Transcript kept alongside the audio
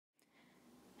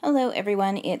Hello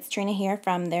everyone, it's Trina here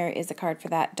from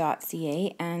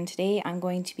thereisacardforthat.ca, and today I'm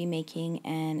going to be making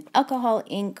an alcohol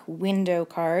ink window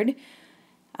card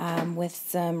with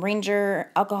some Ranger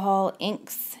alcohol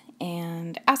inks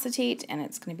and acetate, and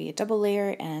it's going to be a double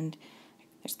layer, and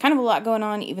there's kind of a lot going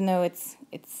on even though it's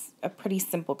a pretty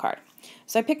simple card.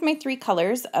 So I picked my three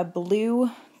colors, a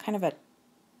blue, kind of a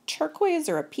turquoise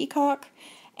or a peacock,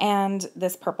 and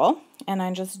this purple, and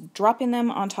I'm just dropping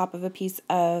them on top of a piece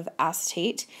of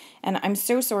acetate. And I'm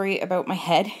so sorry about my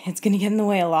head, it's going to get in the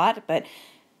way a lot, but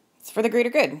it's for the greater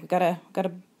good. We gotta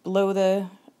blow the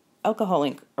alcohol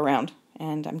ink around,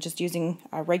 and I'm just using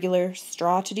a regular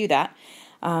straw to do that.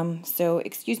 So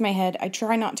excuse my head, I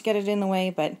try not to get it in the way,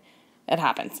 but it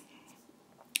happens.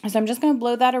 So I'm just going to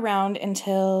blow that around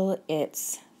until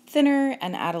it's thinner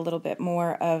and add a little bit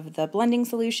more of the blending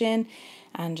solution,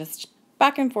 and just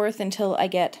back and forth until I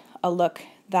get a look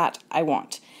that I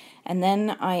want. And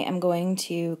then I am going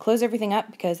to close everything up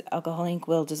because alcohol ink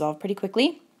will dissolve pretty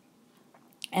quickly.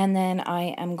 And then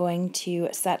I am going to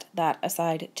set that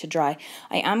aside to dry.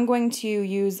 I am going to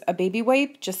use a baby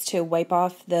wipe just to wipe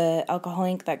off the alcohol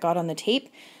ink that got on the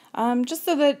tape, just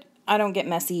so that I don't get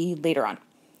messy later on.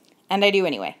 And I do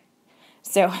anyway.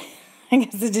 So I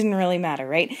guess it didn't really matter,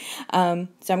 right? So I'm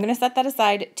going to set that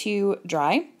aside to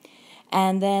dry.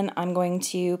 And then I'm going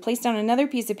to place down another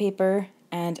piece of paper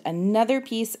and another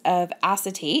piece of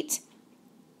acetate.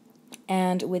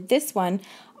 And with this one,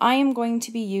 I am going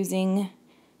to be using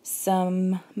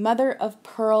some mother of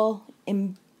pearl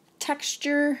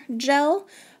texture gel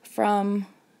from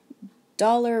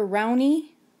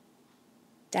Roni.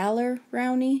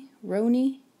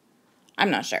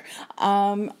 I'm not sure.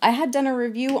 I had done a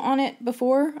review on it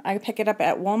before. I pick it up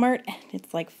at Walmart, and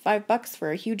it's like $5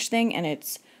 for a huge thing, and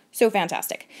it's so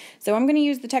fantastic. So I'm going to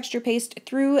use the texture paste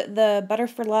through the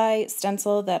butterfly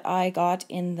stencil that I got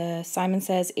in the Simon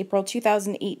Says April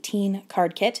 2018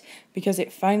 card kit, because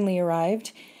it finally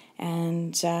arrived.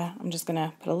 And I'm just going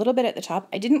to put a little bit at the top.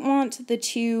 I didn't want the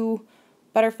two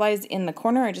butterflies in the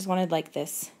corner. I just wanted like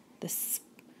this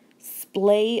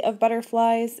splay of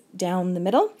butterflies down the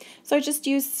middle. So I just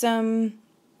used some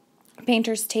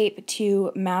painter's tape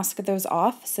to mask those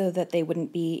off so that they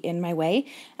wouldn't be in my way,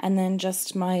 and then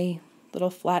just my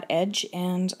little flat edge,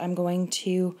 and I'm going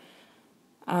to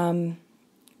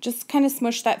just kind of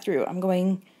smush that through. I'm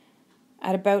going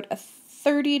at about a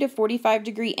 30 to 45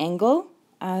 degree angle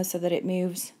so that it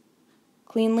moves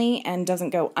cleanly and doesn't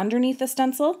go underneath the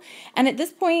stencil. And at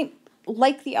this point,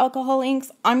 like the alcohol inks,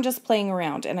 I'm just playing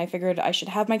around, and I figured I should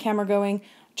have my camera going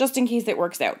just in case it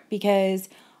works out, because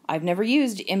I've never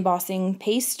used embossing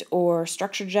paste or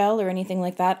structure gel or anything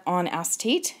like that on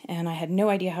acetate, and I had no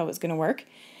idea how it was going to work.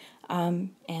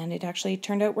 And it actually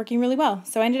turned out working really well.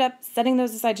 So I ended up setting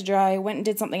those aside to dry, went and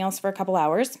did something else for a couple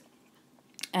hours,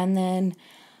 and then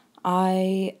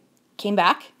I came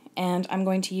back, and I'm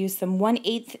going to use some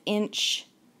 1/8 inch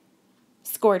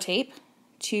score tape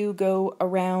to go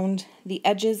around the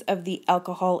edges of the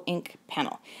alcohol ink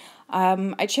panel.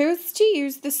 I chose to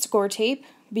use the score tape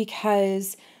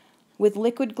because with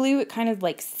liquid glue, it kind of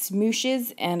like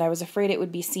smooshes, and I was afraid it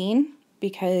would be seen,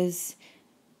 because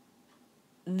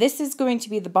this is going to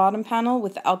be the bottom panel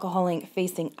with the alcohol ink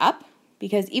facing up,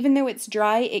 because even though it's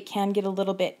dry, it can get a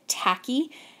little bit tacky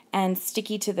and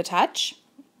sticky to the touch.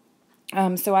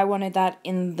 So I wanted that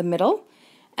in the middle,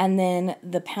 and then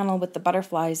the panel with the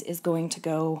butterflies is going to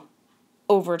go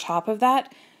over top of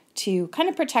that to kind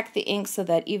of protect the ink, so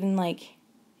that even like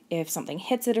if something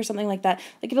hits it or something like that,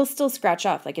 like it'll still scratch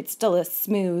off, like it's still a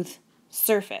smooth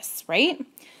surface, right?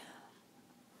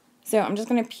 So I'm just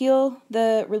going to peel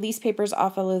the release papers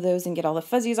off all of those and get all the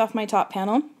fuzzies off my top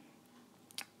panel.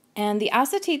 And the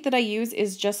acetate that I use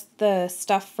is just the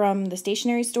stuff from the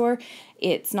stationery store.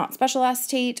 It's not special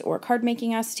acetate or card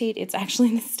making acetate. It's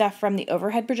actually the stuff from the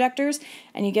overhead projectors,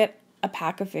 and you get a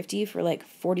pack of 50 for like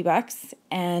 $40.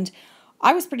 And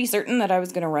I was pretty certain that I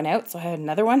was going to run out, so I had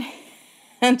another one.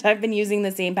 And I've been using the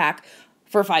same pack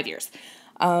for 5 years.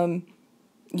 You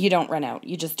don't run out.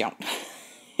 You just don't.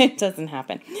 It doesn't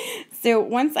happen. So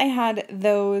once I had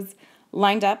those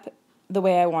lined up the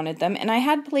way I wanted them, and I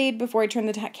had played before I turned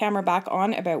the camera back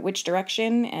on about which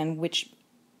direction and which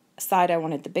side I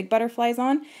wanted the big butterflies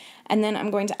on. And then I'm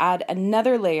going to add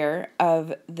another layer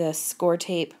of the score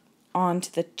tape onto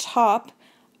the top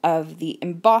of the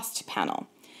embossed panel,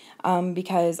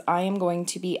 because I am going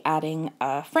to be adding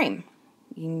a frame.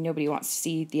 Nobody wants to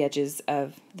see the edges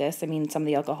of this. I mean, some of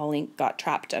the alcohol ink got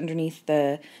trapped underneath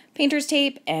the painter's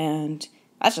tape, and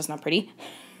that's just not pretty,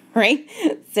 right?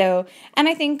 So, and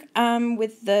I think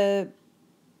with the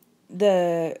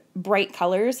bright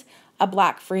colors, a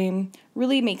black frame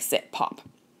really makes it pop.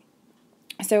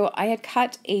 So I had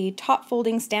cut a top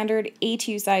folding standard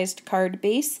A2 sized card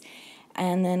base,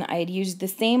 and then I had used the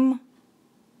same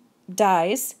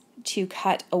dies to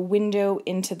cut a window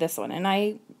into this one. And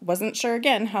I wasn't sure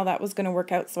again how that was going to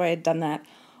work out, so I had done that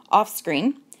off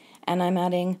screen. And I'm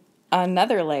adding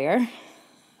another layer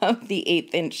of the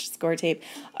 1/8 inch score tape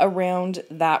around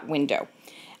that window.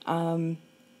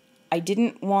 I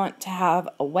didn't want to have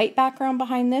a white background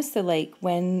behind this, so like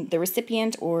when the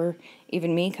recipient, or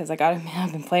even me, because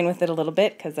I've been playing with it a little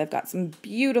bit because I've got some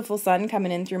beautiful sun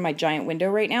coming in through my giant window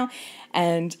right now,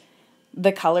 and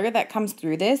the color that comes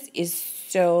through this is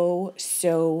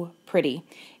so pretty.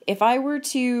 If I were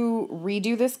to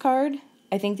redo this card,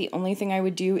 I think the only thing I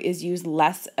would do is use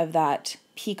less of that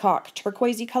peacock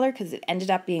turquoisey color because it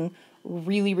ended up being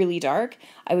really dark.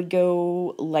 I would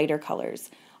go lighter colors.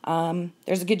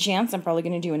 There's a good chance I'm probably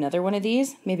going to do another one of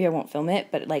these. Maybe I won't film it,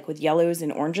 but like with yellows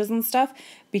and oranges and stuff,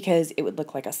 because it would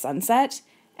look like a sunset,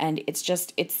 and it's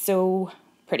so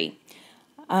pretty.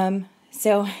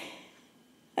 So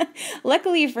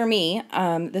luckily for me,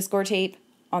 the score tape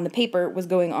on the paper was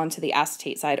going onto the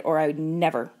acetate side, or I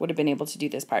never would have been able to do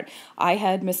this part. I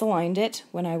had misaligned it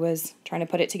when I was trying to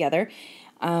put it together,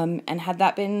 and had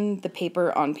that been the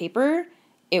paper on paper,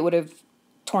 it would have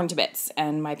torn to bits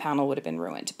and my panel would have been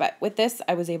ruined. But with this,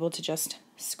 I was able to just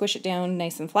squish it down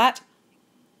nice and flat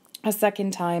a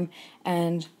second time,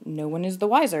 and no one is the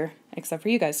wiser except for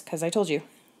you guys, because I told you.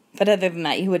 But other than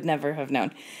that, you would never have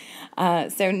known.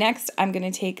 So next, I'm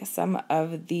going to take some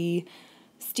of the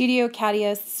Studio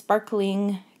Cadia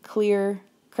sparkling clear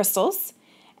crystals,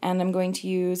 and I'm going to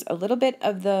use a little bit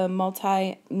of the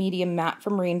multi-medium matte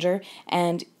from Ranger.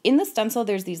 And in the stencil,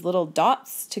 there's these little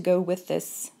dots to go with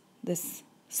this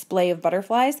splay of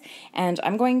butterflies, and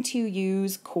I'm going to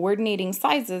use coordinating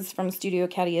sizes from Studio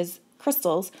Cadia's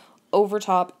crystals over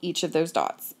top each of those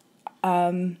dots.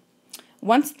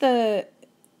 Once the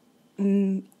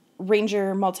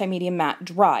Ranger Multimedia Matte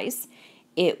dries,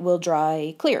 it will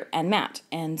dry clear and matte,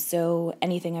 and so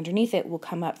anything underneath it will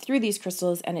come up through these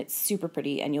crystals, and it's super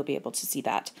pretty, and you'll be able to see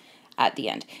that at the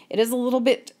end. It is a little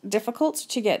bit difficult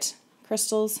to get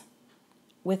crystals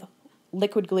with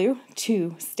liquid glue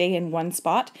to stay in one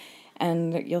spot,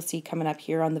 and you'll see coming up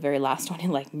here on the very last one, it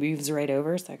like moves right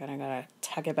over, so I gotta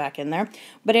tuck it back in there.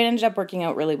 But it ended up working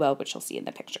out really well, which you'll see in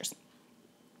the pictures.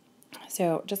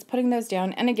 So just putting those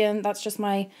down, and again, that's just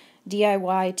my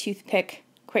DIY toothpick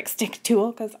quick stick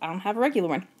tool because I don't have a regular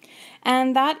one.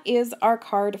 And that is our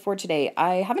card for today.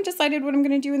 I haven't decided what I'm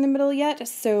going to do in the middle yet,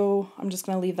 so I'm just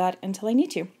going to leave that until I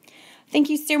need to. Thank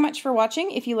you so much for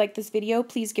watching. If you like this video,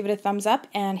 please give it a thumbs up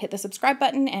and hit the subscribe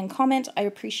button and comment. I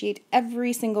appreciate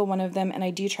every single one of them, and I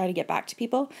do try to get back to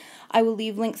people. I will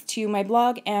leave links to my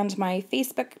blog and my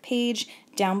Facebook page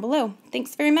down below.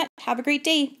 Thanks very much. Have a great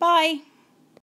day. Bye.